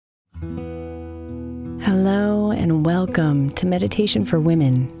Hello and welcome to Meditation for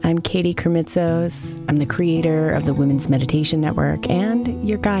Women. I'm Katie Kermitzos. I'm the creator of the Women's Meditation Network and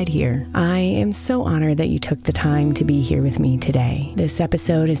your guide here. I am so honored that you took the time to be here with me today. This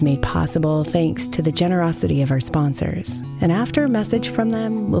episode is made possible thanks to the generosity of our sponsors. And after a message from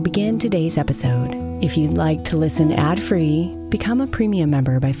them, we'll begin today's episode. If you'd like to listen ad-free, become a premium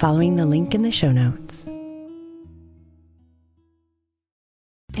member by following the link in the show notes.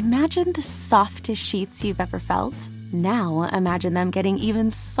 Imagine the softest sheets you've ever felt. Now imagine them getting even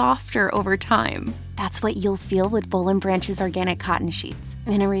softer over time. That's what you'll feel with Boll & Branch's organic cotton sheets.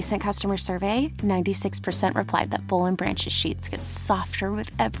 In a recent customer survey, 96% replied that Boll & Branch's sheets get softer with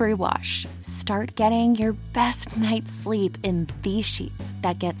every wash. Start getting your best night's sleep in these sheets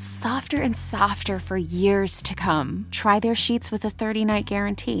that get softer and softer for years to come. Try their sheets with a 30-night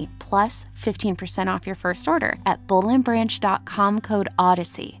guarantee, plus 15% off your first order at bollandbranch.com code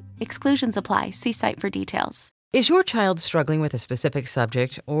Odyssey. Exclusions apply. See site for details. Is your child struggling with a specific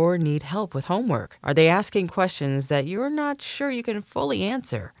subject or need help with homework? Are they asking questions that you're not sure you can fully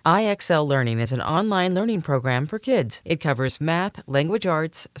answer? IXL Learning is an online learning program for kids. It covers math, language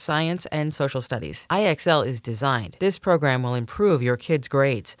arts, science, and social studies. IXL is designed. This program will improve your kids'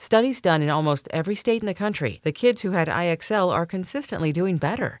 grades. Studies done in almost every state in the country. The kids who had IXL are consistently doing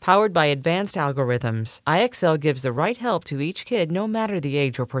better. Powered by advanced algorithms, IXL gives the right help to each kid no matter the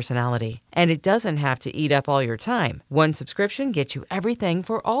age or personality. And it doesn't have to eat up all your time. One subscription gets you everything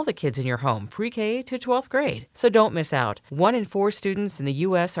for all the kids in your home, pre-K to 12th grade. So don't miss out. 1 in 4 students in the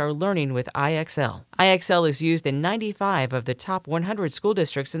U.S. are learning with IXL. IXL is used in 95 of the top 100 school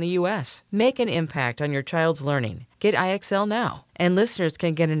districts in the U.S. Make an impact on your child's learning. Get IXL now. And listeners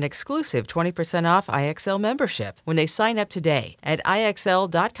can get an exclusive 20% off IXL membership when they sign up today at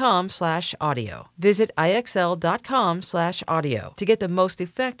IXL.com/audio. Visit IXL.com/audio to get the most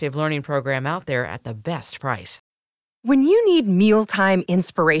effective learning program out there at the best price. When you need mealtime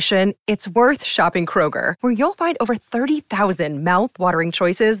inspiration, it's worth shopping Kroger, where you'll find over 30,000 mouth-watering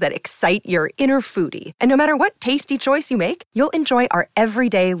choices that excite your inner foodie. And no matter what tasty choice you make, you'll enjoy our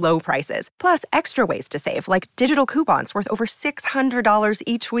everyday low prices, plus extra ways to save, like digital coupons worth over $600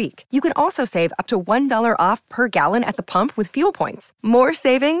 each week. You can also save up to $1 off per gallon at the pump with fuel points. More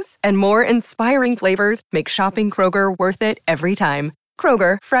savings and more inspiring flavors make shopping Kroger worth it every time.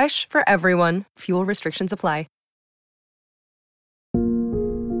 Kroger, fresh for everyone. Fuel restrictions apply.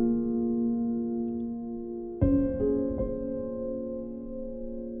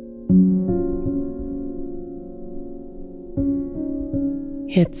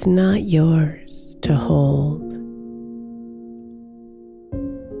 It's not yours to hold.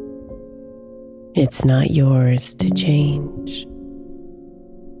 It's not yours to change.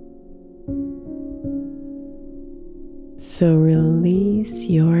 So release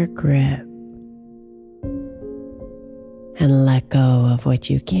your grip and let go of what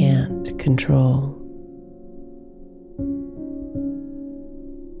you can't control.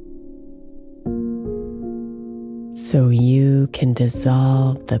 So you can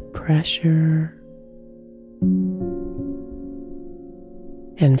dissolve the pressure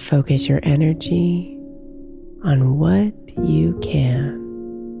and focus your energy on what you can.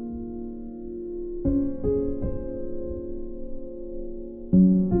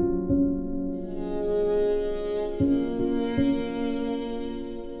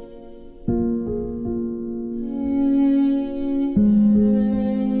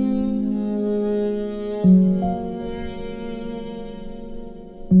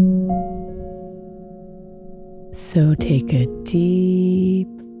 So take a deep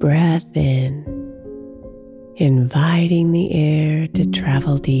breath in, inviting the air to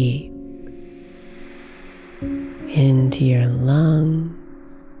travel deep into your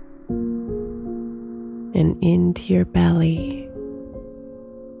lungs and into your belly.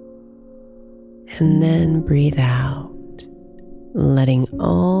 And then breathe out, letting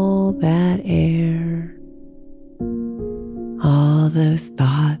all that air, all those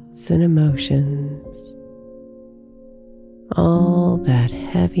thoughts and emotions, all that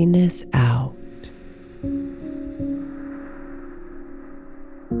heaviness out.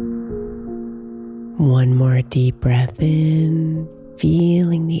 One more deep breath in,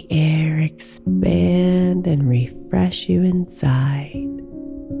 feeling the air expand and refresh you inside.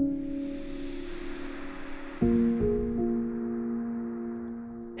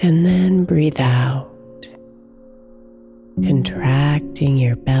 And then breathe out, contracting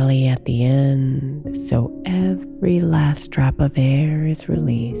your belly at the end so every last drop of air is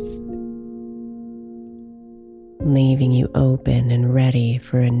released, leaving you open and ready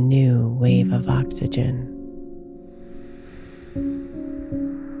for a new wave of oxygen.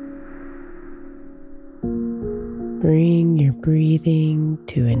 Bring your breathing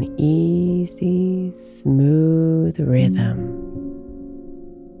to an easy, smooth rhythm.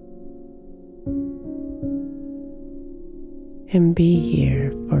 And be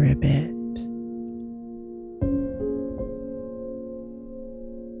here for a bit.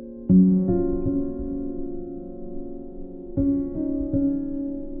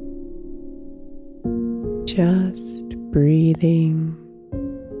 Just breathing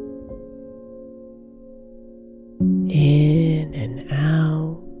in and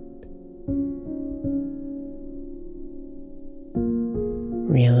out,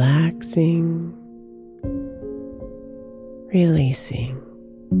 relaxing, releasing.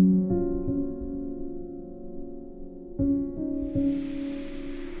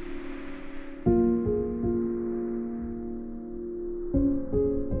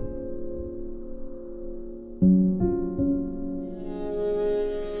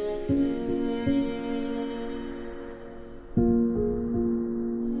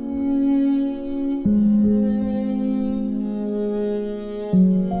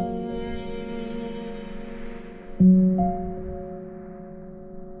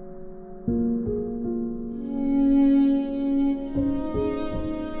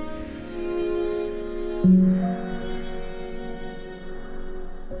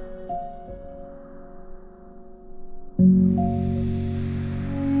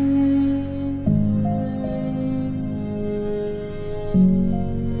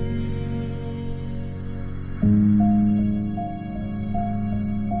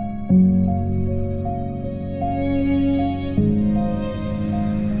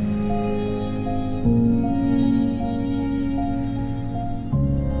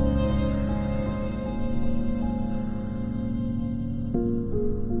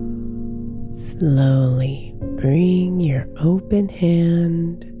 Slowly bring your open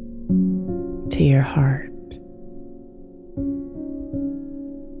hand to your heart.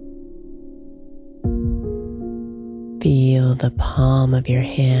 Feel the palm of your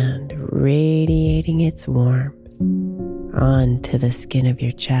hand radiating its warmth onto the skin of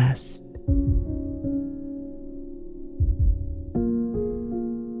your chest.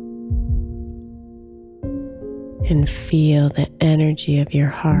 And feel the energy of your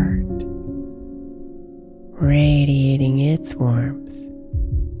heart radiating its warmth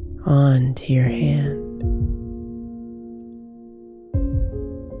onto your hand.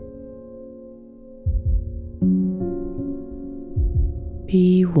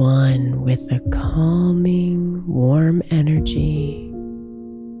 Be one with the calming, warm energy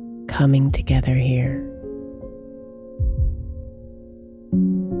coming together here.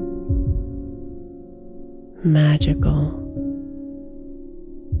 Magical,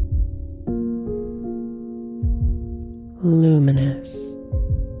 luminous,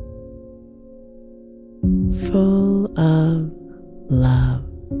 full of love.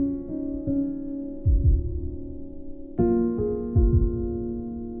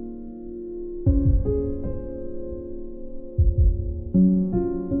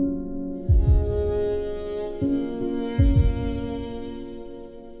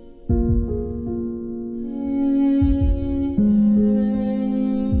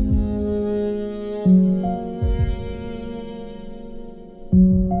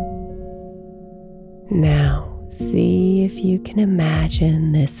 Now, see if you can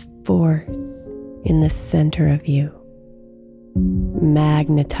imagine this force in the center of you,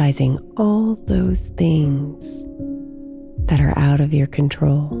 magnetizing all those things that are out of your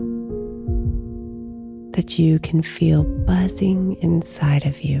control, that you can feel buzzing inside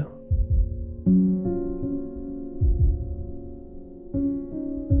of you.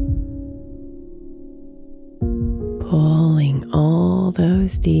 Pulling all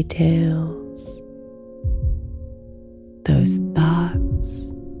those details, those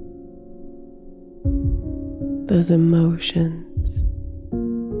thoughts, those emotions,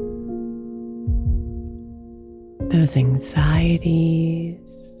 those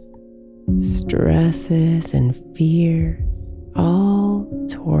anxieties, stresses, and fears, all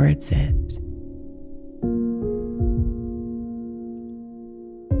towards it.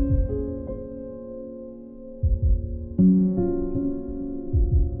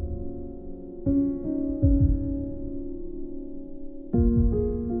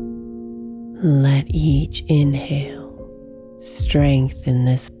 Let each inhale strengthen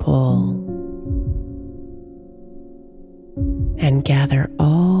this pull and gather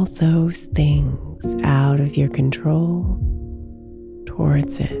all those things out of your control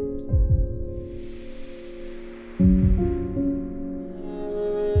towards it.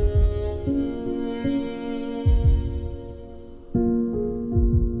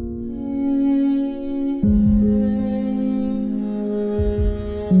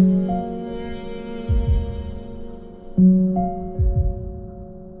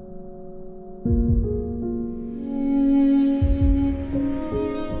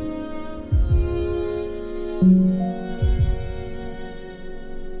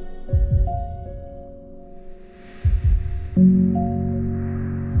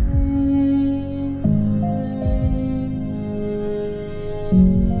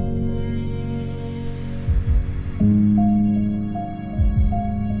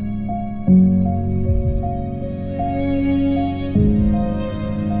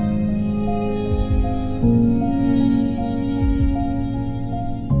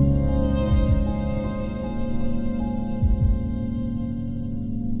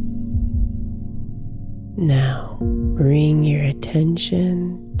 Now, bring your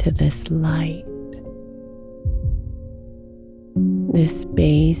attention to this light, this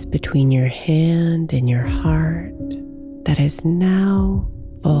space between your hand and your heart that is now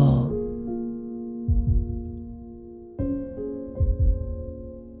full.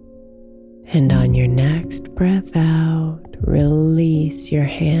 And on your next breath out, release your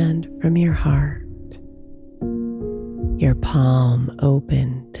hand from your heart, your palm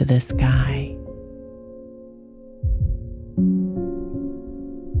open to the sky.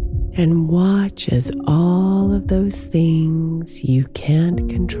 And watch as all of those things you can't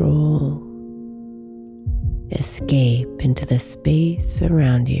control escape into the space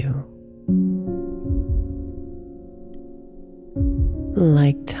around you.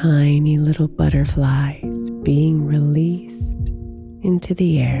 Like tiny little butterflies being released into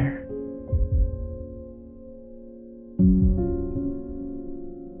the air.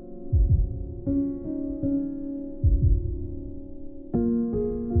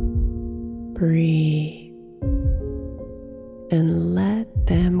 Breathe and let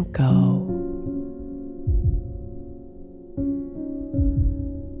them go.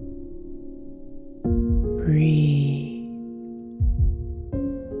 Breathe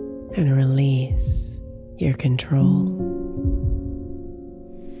and release your control.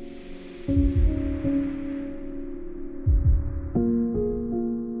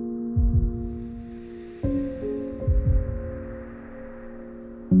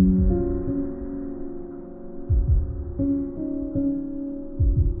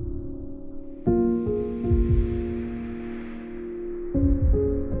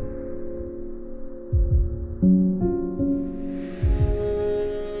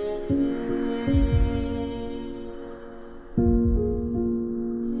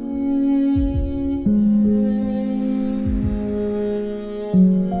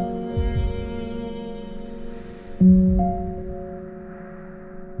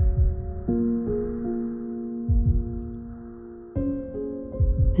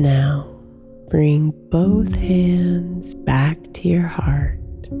 Now, bring both hands back to your heart.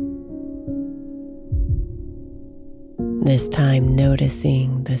 This time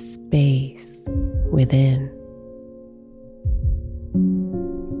noticing the space within.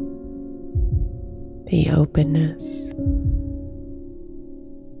 The openness.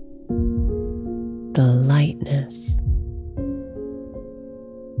 The lightness.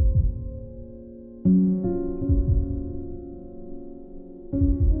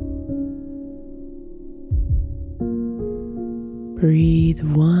 Breathe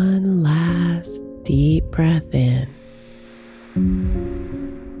one last deep breath in,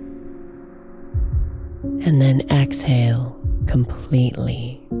 and then exhale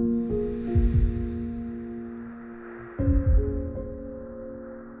completely.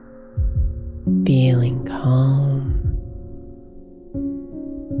 Feeling calm,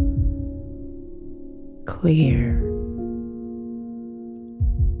 clear,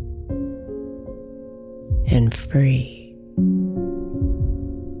 and free.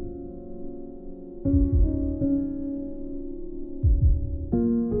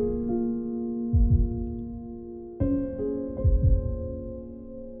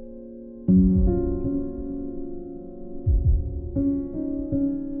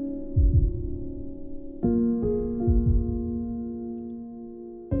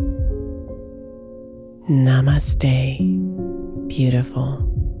 Namaste, beautiful.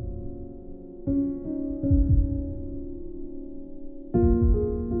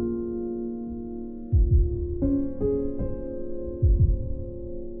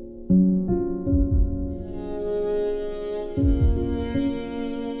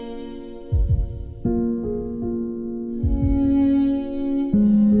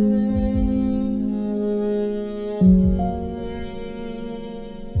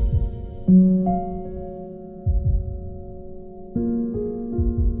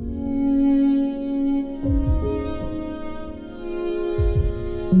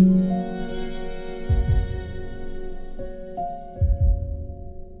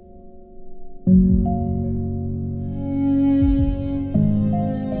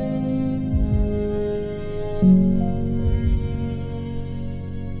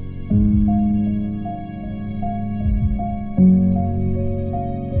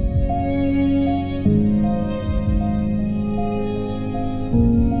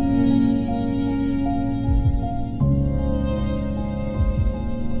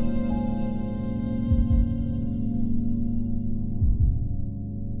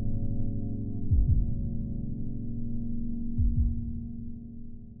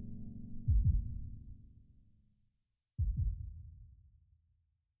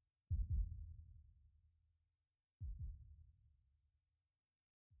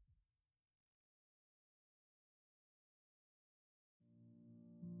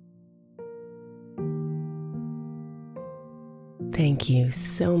 Thank you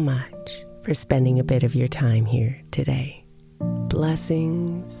so much for spending a bit of your time here today.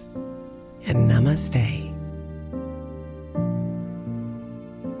 Blessings and namaste.